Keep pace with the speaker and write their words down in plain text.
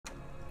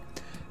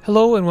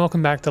Hello and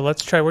welcome back to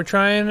Let's Try. We're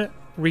trying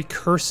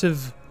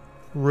Recursive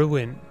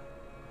Ruin.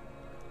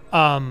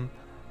 I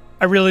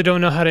really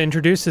don't know how to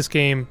introduce this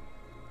game,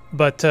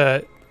 but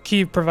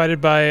key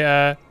provided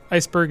by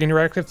Iceberg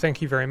Interactive.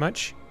 Thank you very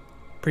much.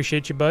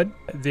 Appreciate you, bud.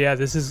 Yeah,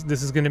 this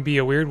is going to be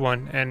a weird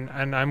one,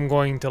 and I'm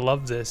going to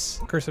love this.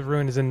 Recursive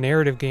Ruin is a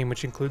narrative game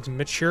which includes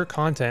mature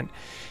content.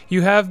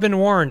 You have been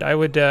warned. I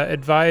would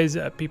advise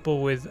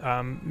people with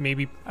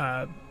maybe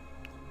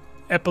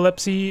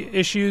epilepsy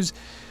issues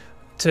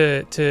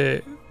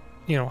to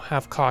you know,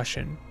 have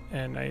caution,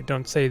 and I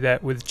don't say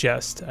that with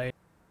jest.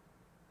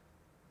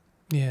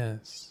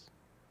 Yes.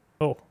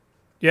 Oh,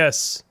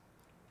 yes.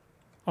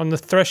 On the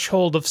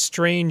threshold of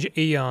strange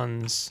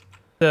aeons.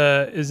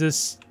 Is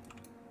this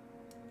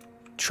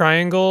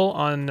triangle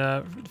on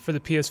for the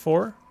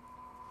PS4?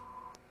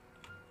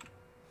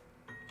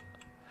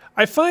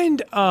 I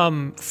find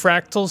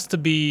fractals to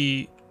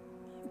be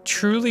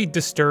truly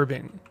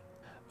disturbing.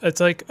 It's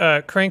like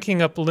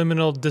cranking up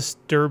liminal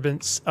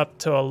disturbance up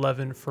to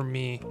 11 for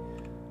me.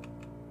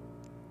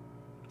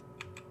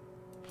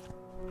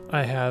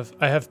 I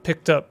have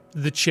picked up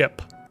the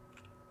chip.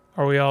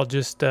 Are we all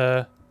just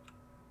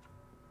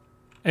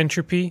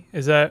entropy?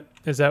 Is that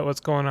what's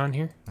going on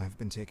here? I've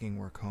been taking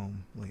work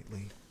home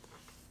lately.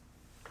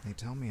 They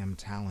tell me I'm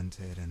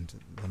talented and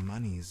the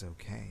money's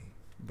okay,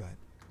 but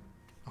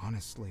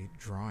honestly,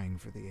 drawing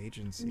for the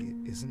agency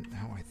isn't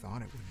how I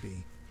thought it would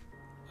be.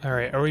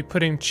 Alright, are we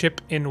putting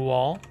chip in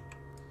wall?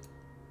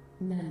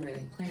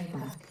 Memory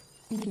playback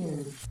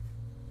begins.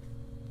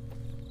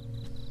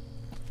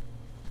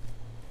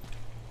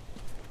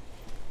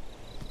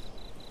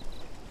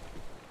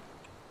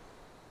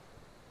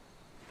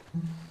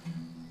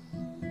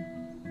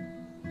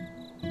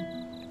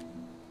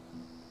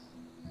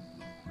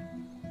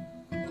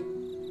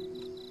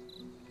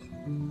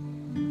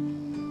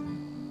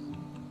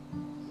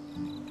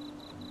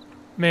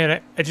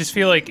 Man, I just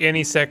feel like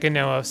any second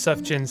now a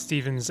Sufjan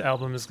Stevens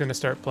album is going to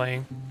start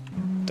playing.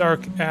 Dark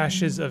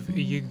Ashes of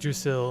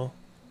Yggdrasil,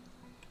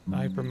 the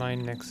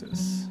Hypermind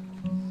Nexus.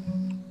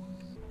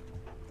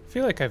 I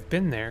feel like I've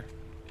been there.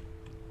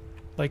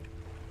 Like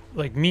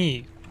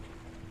me,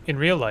 in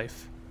real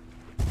life.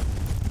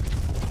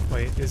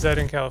 Wait, is that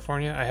in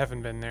California? I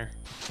haven't been there.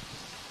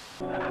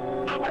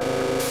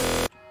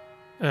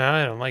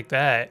 I don't like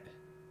that.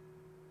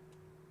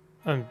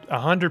 I'm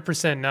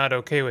 100% not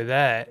okay with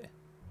that.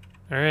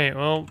 Alright,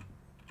 well,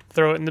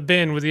 throw it in the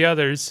bin with the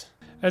others.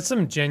 That's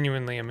some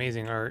genuinely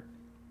amazing art.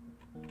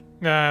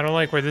 Nah, I don't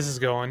like where this is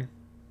going.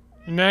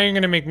 Now you're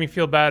gonna make me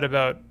feel bad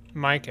about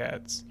my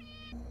cats.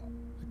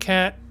 The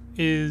cat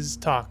is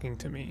talking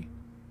to me.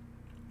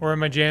 Where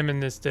am I jamming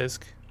this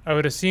disc? I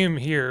would assume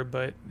here,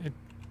 but it...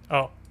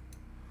 Oh.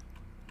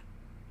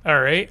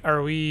 Alright,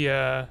 are we,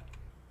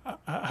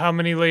 how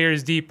many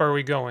layers deep are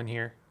we going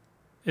here?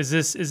 Is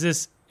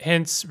this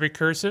hence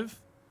recursive?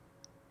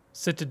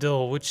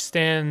 Citadel, which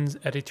stands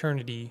at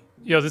eternity.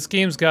 Yo, this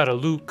game's got a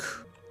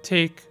look.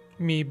 Take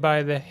me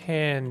by the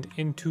hand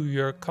into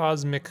your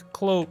cosmic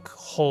cloak,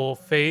 whole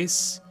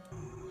face.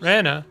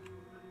 Rana.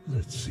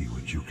 Let's see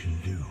what you can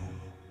do.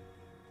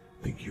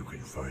 Think you can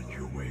find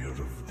your way out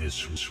of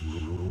this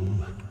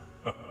room?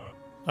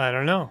 I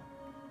don't know.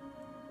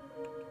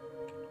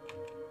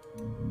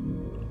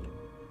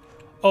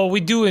 Oh, we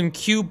doing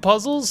cube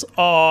puzzles?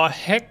 Aw,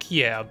 heck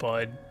yeah,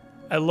 bud.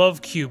 I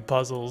love cube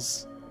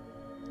puzzles.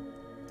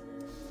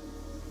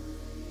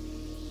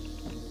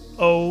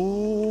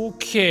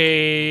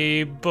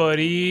 Okay,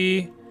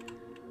 buddy.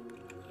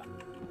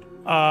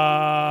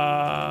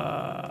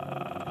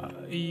 I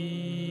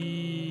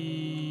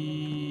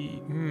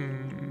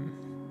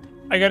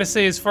gotta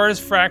say, as far as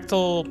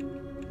fractal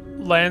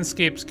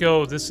landscapes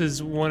go, this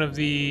is one of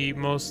the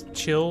most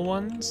chill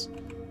ones.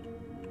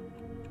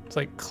 It's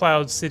like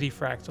Cloud City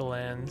fractal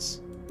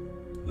lands.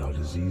 Not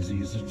as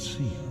easy as it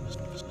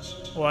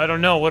seems. Well, I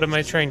don't know. What am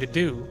I trying to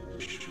do?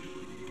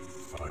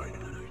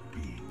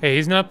 Hey,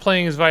 he's not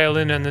playing his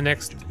violin on the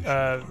next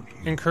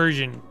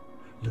incursion.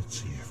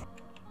 Let's see if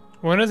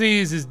one of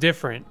these is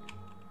different.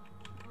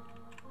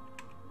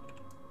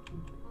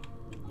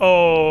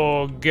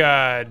 Oh,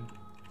 God.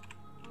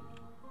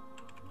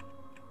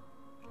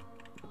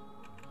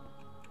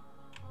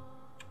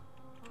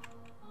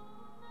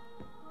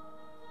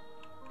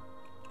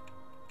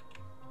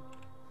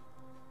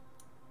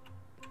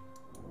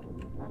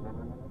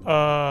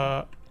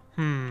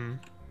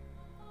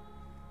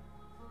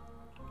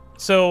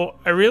 So,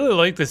 I really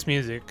like this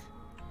music.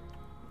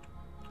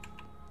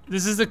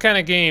 This is the kind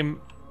of game,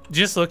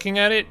 just looking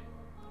at it,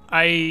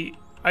 I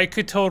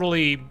could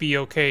totally be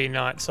okay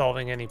not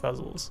solving any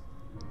puzzles.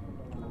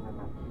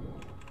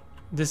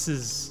 This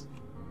is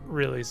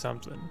really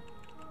something.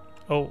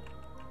 Oh.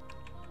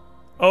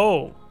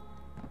 Oh!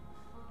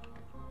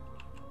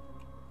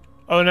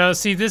 Oh, now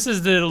see, this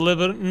is the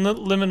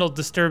liminal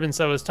disturbance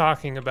I was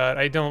talking about.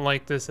 I don't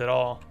like this at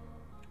all.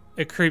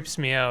 It creeps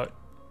me out.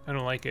 I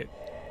don't like it.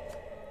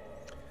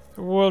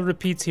 The world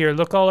repeats here.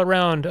 Look all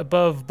around,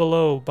 above,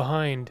 below,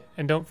 behind,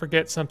 and don't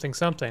forget something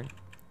something.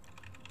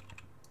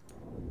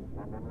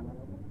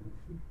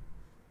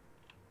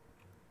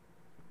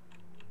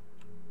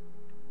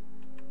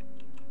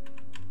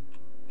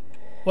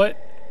 What?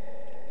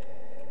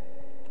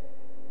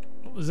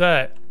 What was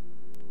that?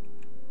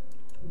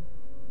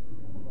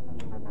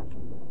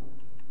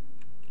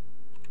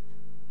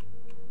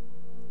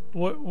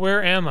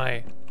 Where am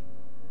I?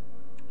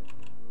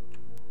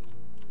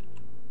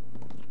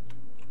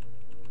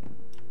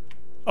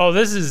 Oh,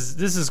 this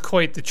is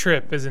quite the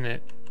trip, isn't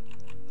it?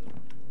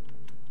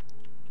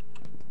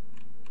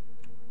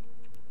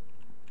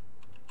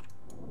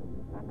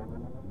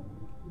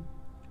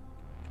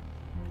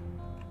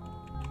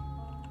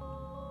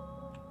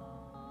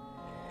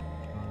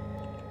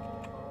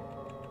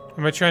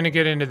 Am I trying to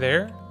get into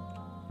there?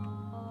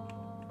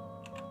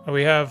 Oh,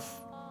 we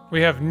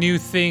have new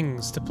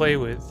things to play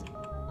with.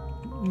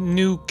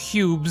 New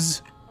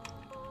cubes.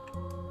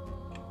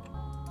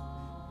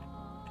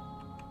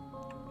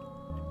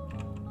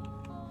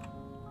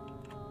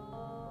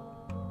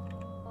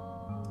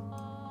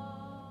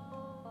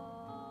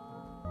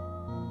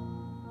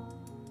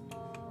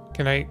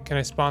 Can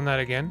I spawn that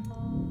again?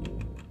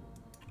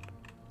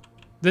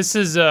 This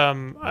is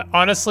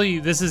honestly,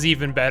 this is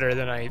even better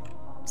than I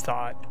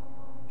thought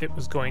it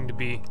was going to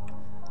be.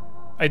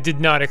 I did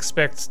not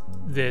expect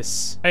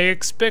this. I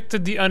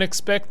expected the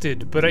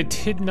unexpected, but I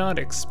did not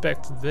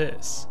expect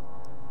this.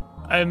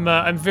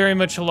 I'm very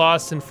much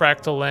lost in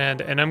Fractal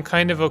Land, and I'm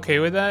kind of okay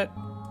with that.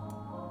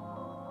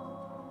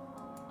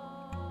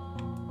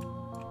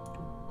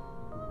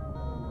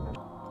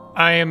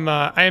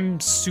 I'm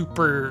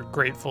super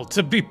grateful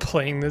to be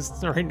playing this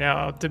right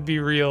now, to be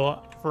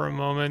real for a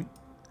moment.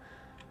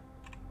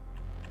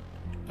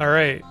 All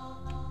right.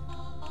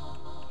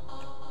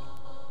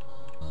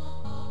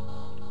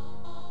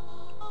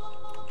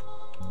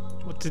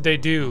 What did I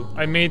do?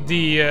 I made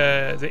the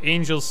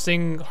angels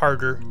sing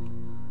harder.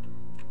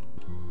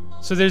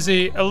 So there's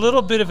a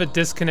little bit of a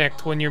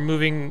disconnect when you're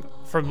moving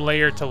from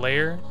layer to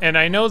layer, and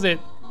I know that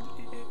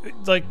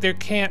like there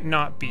can't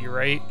not be,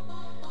 right?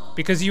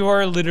 Because you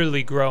are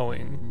literally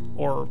growing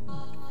or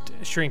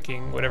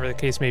shrinking, whatever the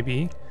case may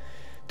be.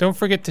 Don't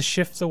forget to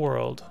shift the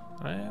world.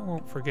 I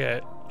won't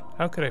forget.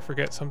 How could I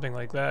forget something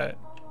like that?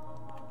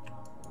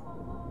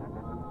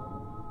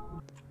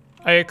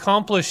 I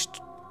accomplished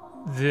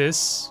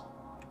this.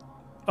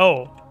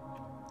 Oh.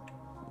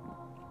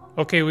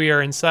 Okay, we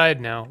are inside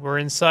now. We're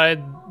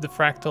inside the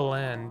Fractal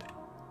Land.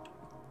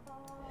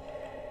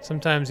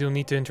 Sometimes you'll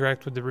need to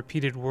interact with the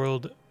repeated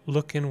world.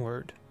 Look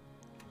inward.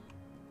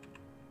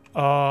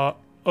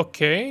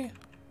 Okay.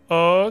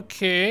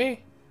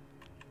 Okay.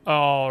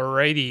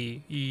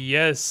 Alrighty.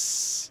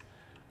 Yes.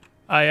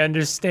 I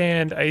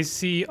understand. I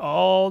see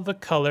all the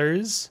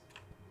colors.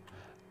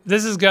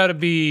 This has got to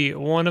be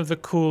one of the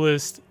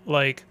coolest,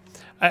 like,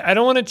 I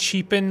don't want to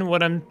cheapen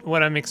what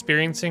I'm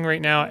experiencing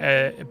right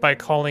now by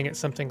calling it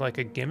something like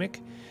a gimmick,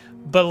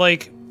 but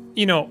like,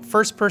 you know,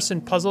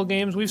 first-person puzzle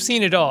games, we've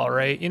seen it all,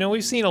 right? You know,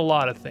 we've seen a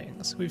lot of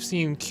things. We've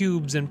seen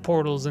cubes and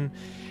portals and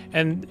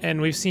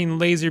we've seen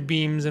laser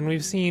beams, and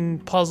we've seen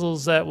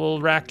puzzles that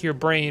will rack your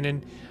brain,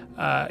 and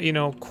you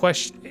know,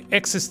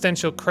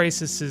 existential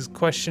crises,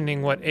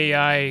 questioning what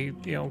AI,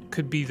 you know,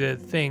 could be the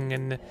thing,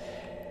 and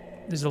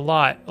there's a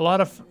lot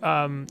of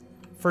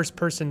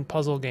first-person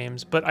puzzle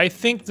games, but I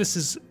think this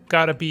has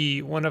got to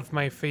be one of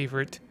my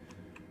favorite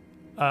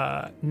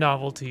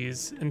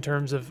novelties in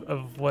terms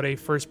of what a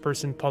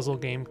first-person puzzle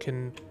game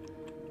can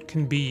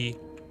be.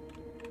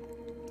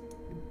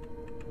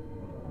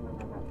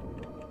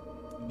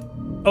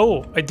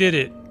 Oh, I did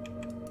it.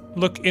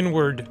 Look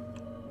inward.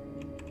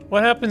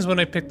 What happens when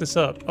I pick this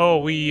up? Oh,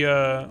 we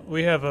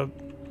have a...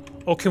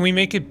 Oh, can we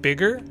make it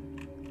bigger?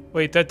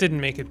 Wait, that didn't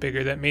make it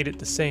bigger. That made it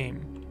the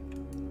same.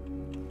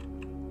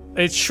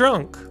 It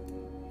shrunk.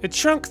 It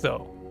shrunk,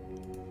 though.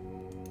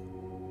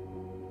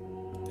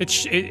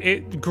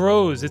 It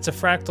grows. It's a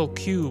fractal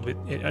cube.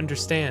 It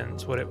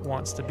understands what it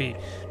wants to be.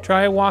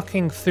 Try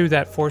walking through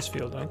that force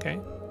field, okay?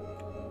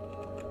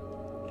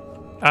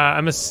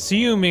 I'm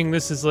assuming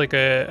this is like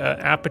a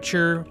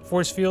aperture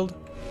force field.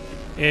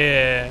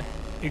 Yeah,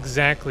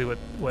 exactly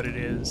what it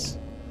is.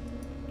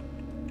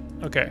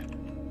 Okay.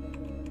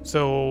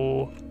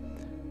 So,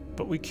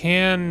 but we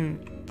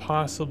can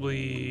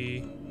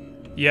possibly...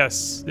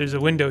 Yes, there's a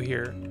window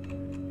here.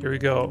 Here we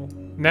go.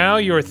 Now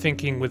you're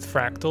thinking with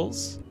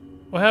fractals.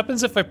 What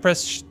happens if I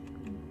press...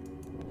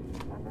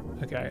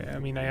 Okay, I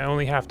mean, I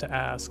only have to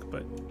ask,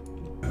 but...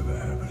 I have a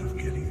habit of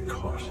getting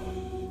caught.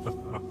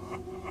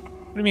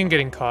 What do you mean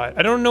getting caught?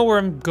 I don't know where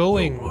I'm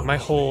going, no, my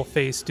whole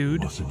face,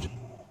 dude.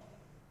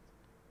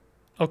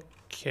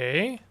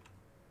 Okay.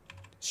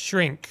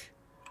 Shrink.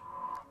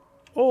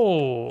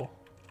 Oh.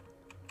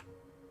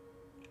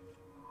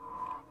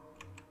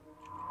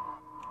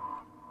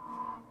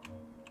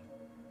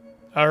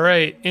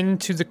 Alright,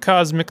 into the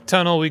cosmic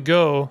tunnel we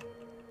go.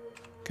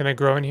 Can I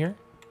grow in here?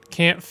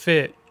 Can't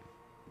fit.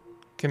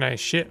 Can I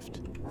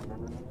shift?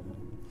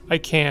 I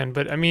can,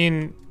 but I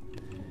mean...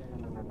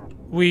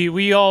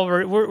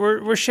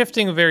 We're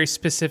shifting a very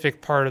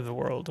specific part of the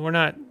world. We're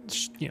not,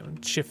 you know,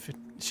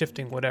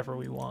 shifting whatever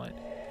we want.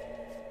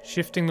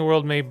 Shifting the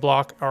world may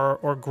block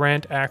or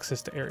grant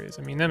access to areas.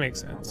 I mean, that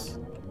makes sense.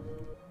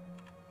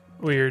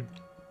 Weird.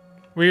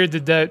 Weird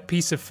that that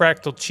piece of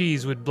fractal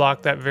cheese would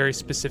block that very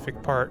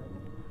specific part.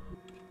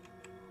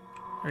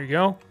 There you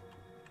go.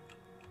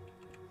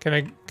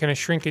 Can I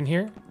shrink in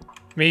here?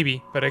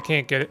 Maybe, but I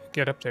can't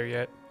get up there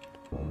yet.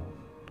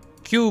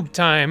 Cube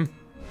time.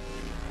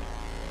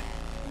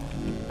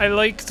 I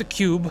like the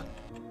cube.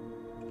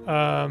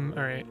 All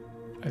right.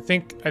 I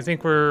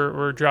think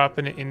we're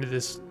dropping it into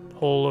this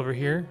hole over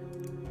here.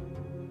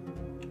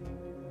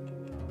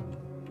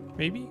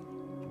 Maybe?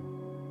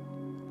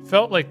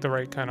 Felt like the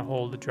right kind of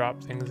hole to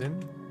drop things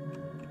in.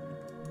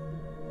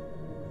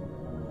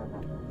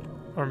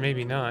 Or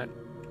maybe not.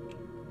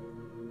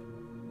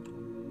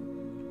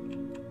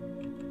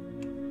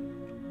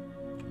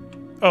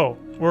 Oh,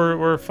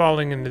 we're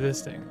falling into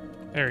this thing.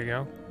 There we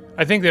go.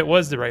 I think that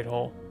was the right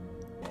hole.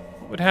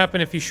 What would happen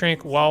if you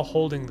shrank while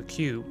holding the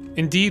cube?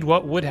 Indeed,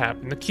 what would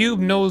happen? The cube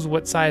knows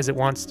what size it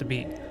wants to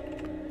be.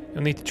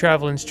 You'll need to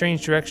travel in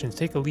strange directions.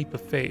 Take a leap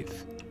of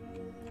faith.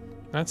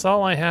 That's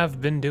all I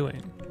have been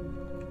doing.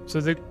 So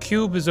the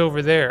cube is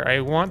over there. I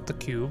want the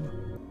cube.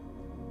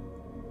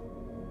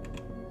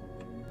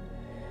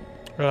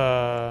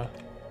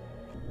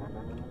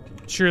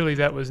 Surely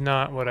that was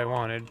not what I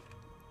wanted.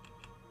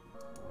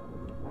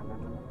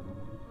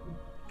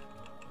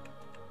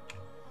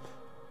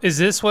 Is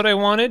this what I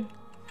wanted?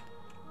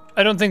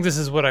 I don't think this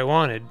is what I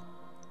wanted.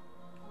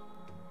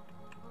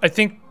 I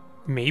think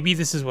maybe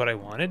this is what I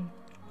wanted.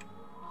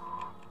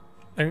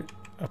 And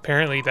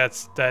apparently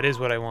that is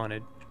what I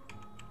wanted.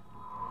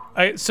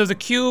 So the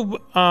cube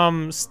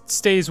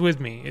stays with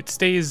me. It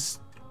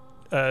stays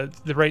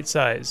the right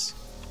size.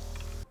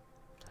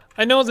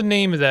 I know the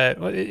name of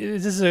that.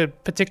 This is a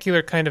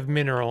particular kind of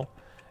mineral.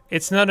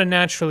 It's not a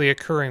naturally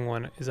occurring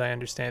one, as I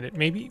understand it.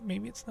 Maybe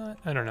it's not.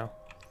 I don't know.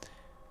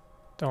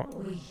 Don't.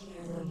 We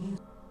hear them.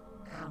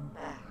 Come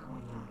back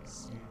when you're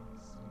safe.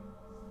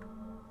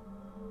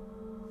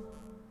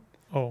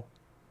 Oh.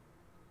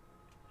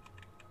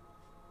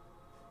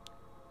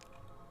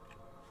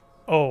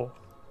 Oh.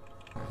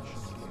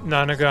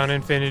 Nonagon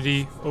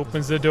Infinity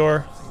opens the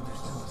door.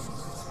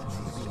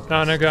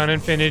 Nonagon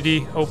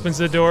Infinity opens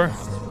the door.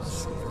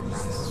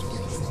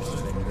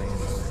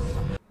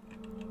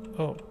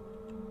 Oh.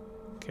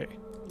 Okay.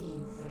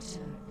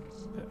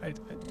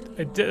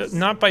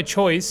 Not by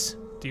choice.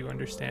 Do you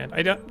understand?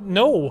 I don't.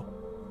 No.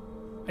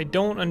 I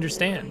don't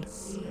understand.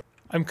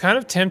 I'm kind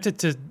of tempted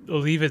to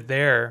leave it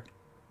there,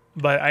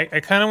 but I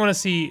kind of want to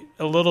see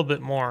a little bit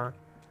more.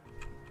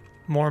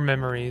 More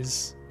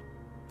memories.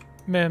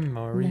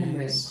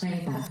 Memories.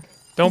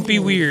 Don't be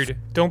weird.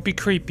 Don't be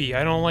creepy.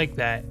 I don't like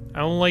that.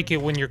 I don't like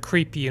it when you're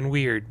creepy and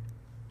weird.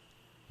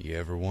 You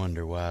ever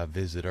wonder why I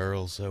visit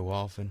Earl so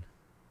often?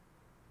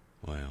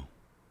 Well,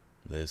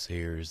 this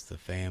here's the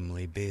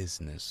family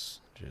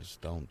business.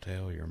 Just don't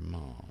tell your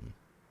mom.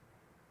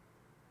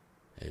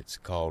 It's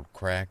called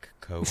crack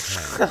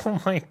cocaine.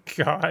 Oh my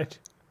god.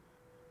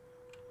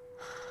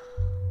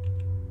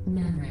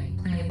 Memory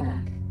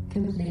playback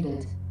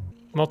completed.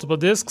 Multiple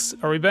discs?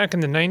 Are we back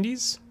in the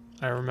 90s?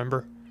 I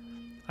remember.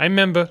 I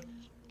remember.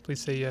 Please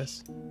say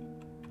yes.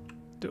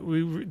 Do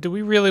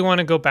we really want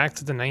to go back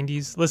to the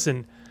 90s?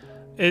 Listen,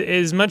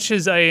 as much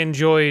as I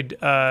enjoyed,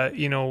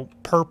 you know,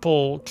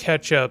 purple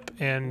ketchup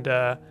and,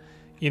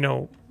 you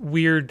know,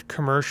 weird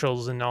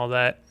commercials and all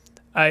that,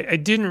 I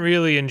didn't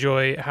really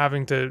enjoy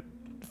having to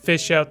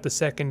fish out the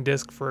second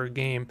disc for a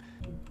game.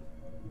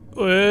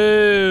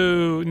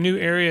 Whoa, new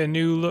area,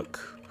 new look.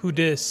 Who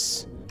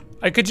dis?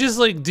 I could just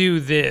like do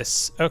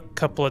this a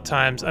couple of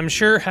times. I'm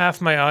sure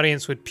half my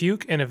audience would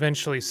puke and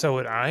eventually so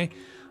would I,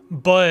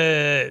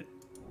 but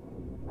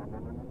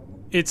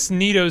it's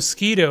neato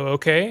skeeto,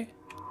 okay?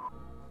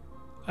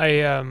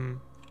 I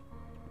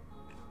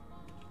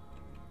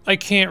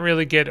can't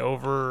really get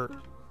over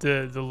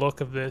the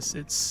look of this.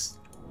 It's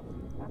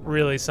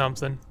really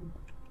something.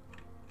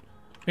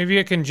 Maybe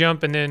I can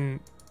jump and then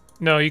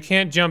no, you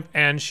can't jump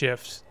and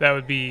shift. That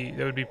would be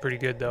pretty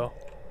good though.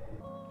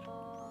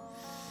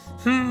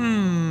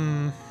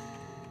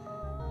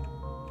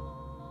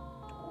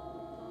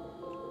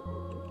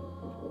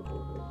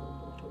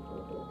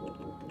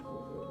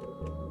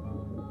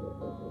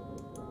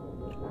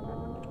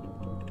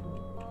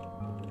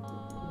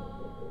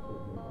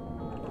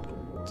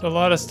 There's a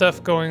lot of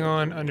stuff going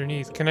on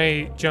underneath. Can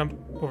I jump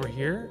over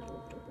here?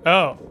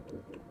 Oh,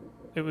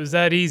 it was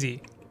that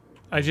easy.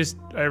 I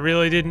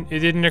really didn't, it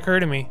didn't occur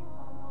to me.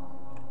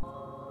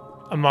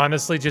 I'm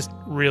honestly just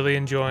really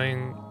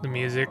enjoying the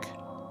music.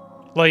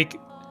 Like,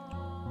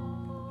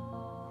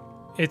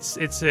 it's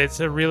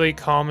a really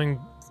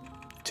calming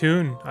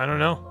tune. I don't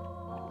know.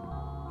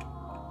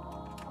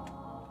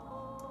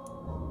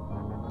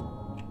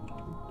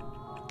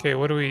 Okay,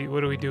 what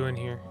are we doing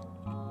here?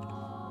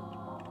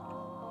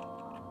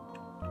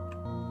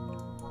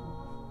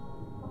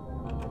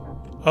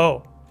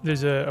 Oh,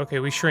 there's a, okay,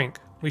 we shrink.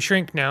 We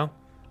shrink now.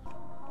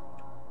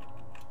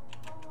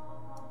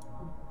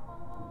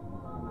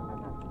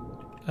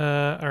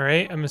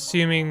 Alright, I'm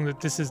assuming that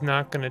this is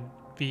not gonna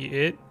be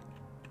it.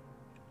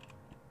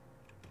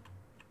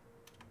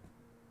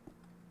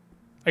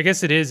 I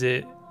guess it is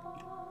it.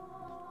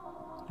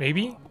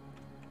 Maybe?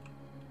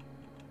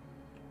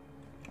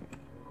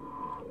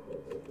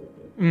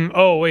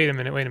 Oh, wait a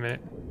minute, wait a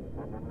minute.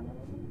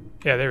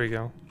 Yeah, there we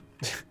go.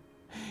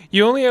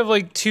 You only have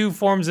like 2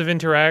 forms of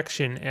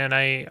interaction, and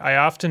I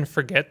often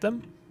forget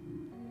them.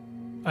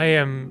 I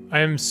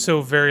am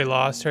so very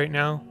lost right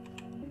now.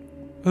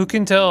 Who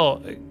can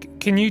tell?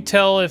 Can you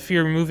tell if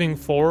you're moving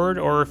forward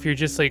or if you're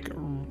just like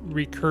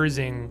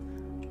recursing?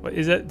 What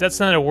is that? That's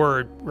not a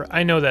word.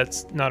 I know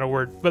that's not a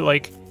word, but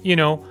like, you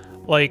know,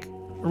 like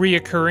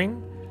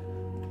reoccurring.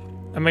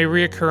 Am I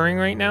reoccurring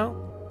right now?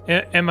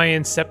 Am I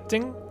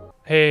incepting?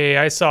 Hey,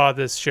 I saw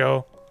this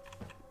show.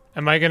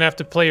 Am I gonna have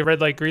to play red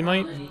light, green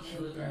light? How many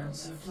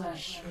kilograms of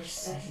flesh per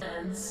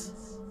second?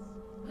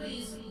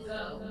 Please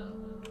go.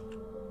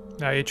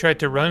 Now you tried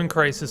to run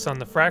Crisis on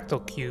the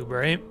Fractal Cube,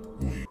 right?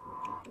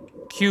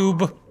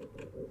 Cube.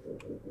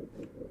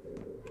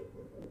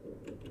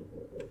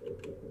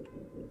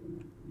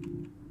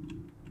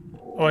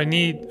 Oh, I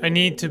need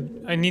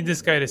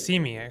this guy to see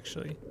me,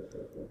 actually.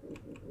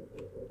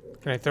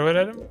 Can I throw it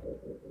at him?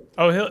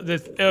 Oh,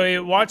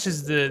 it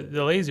watches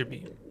the laser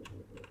beam.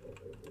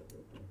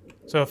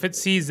 So if it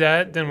sees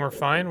that, then we're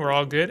fine. We're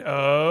all good.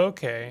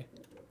 Okay.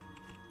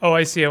 Oh,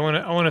 I see. I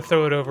want to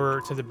throw it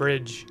over to the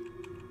bridge.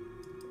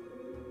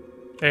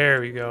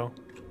 There we go.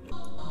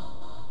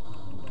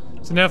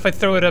 So now if I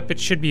throw it up, it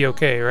should be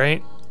okay,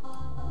 right?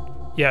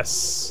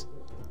 Yes.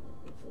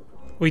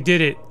 We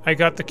did it. I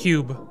got the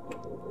cube.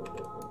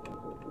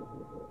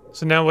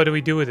 So now what do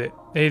we do with it?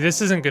 Hey,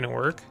 this isn't gonna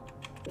work.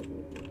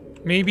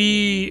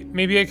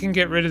 Maybe I can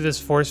get rid of this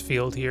force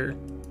field here.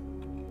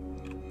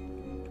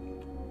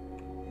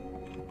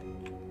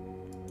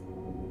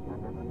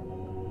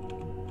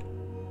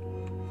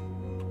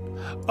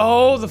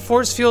 Oh, the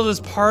force field is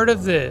part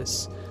of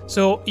this.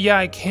 So yeah,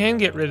 I can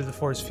get rid of the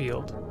force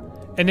field.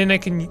 And then I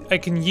can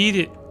yeet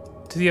it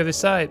to the other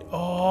side.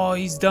 Oh,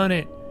 he's done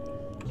it.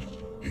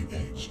 The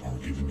eggs are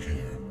given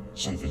care,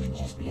 siphoning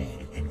off blood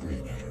and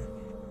gray matter.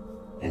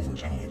 Over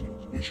time,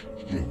 which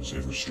grows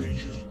ever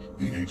stranger,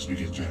 the eggs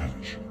begin to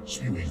hatch,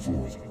 spewing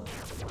forth.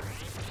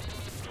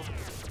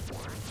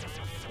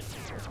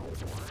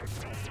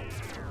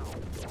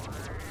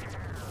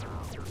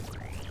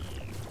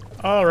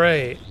 All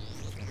right.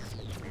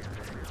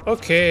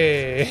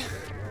 Okay.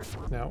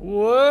 Now,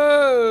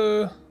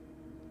 whoa.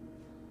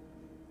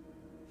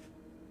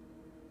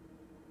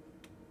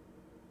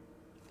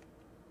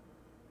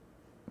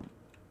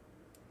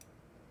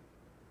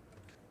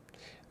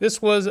 This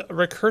was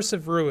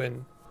Recursive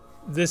Ruin.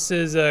 This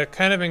is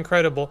kind of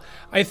incredible.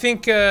 I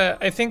think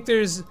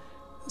there's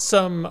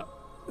some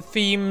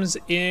themes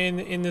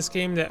in this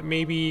game that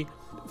maybe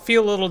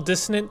feel a little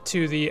dissonant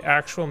to the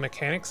actual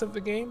mechanics of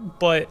the game,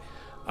 but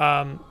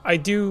I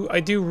do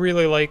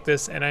really like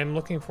this, and I'm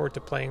looking forward to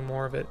playing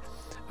more of it.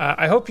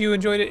 I hope you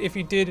enjoyed it. If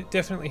you did,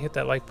 definitely hit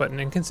that like button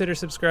and consider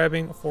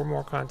subscribing for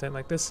more content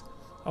like this.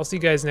 I'll see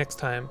you guys next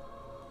time.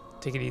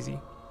 Take it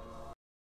easy.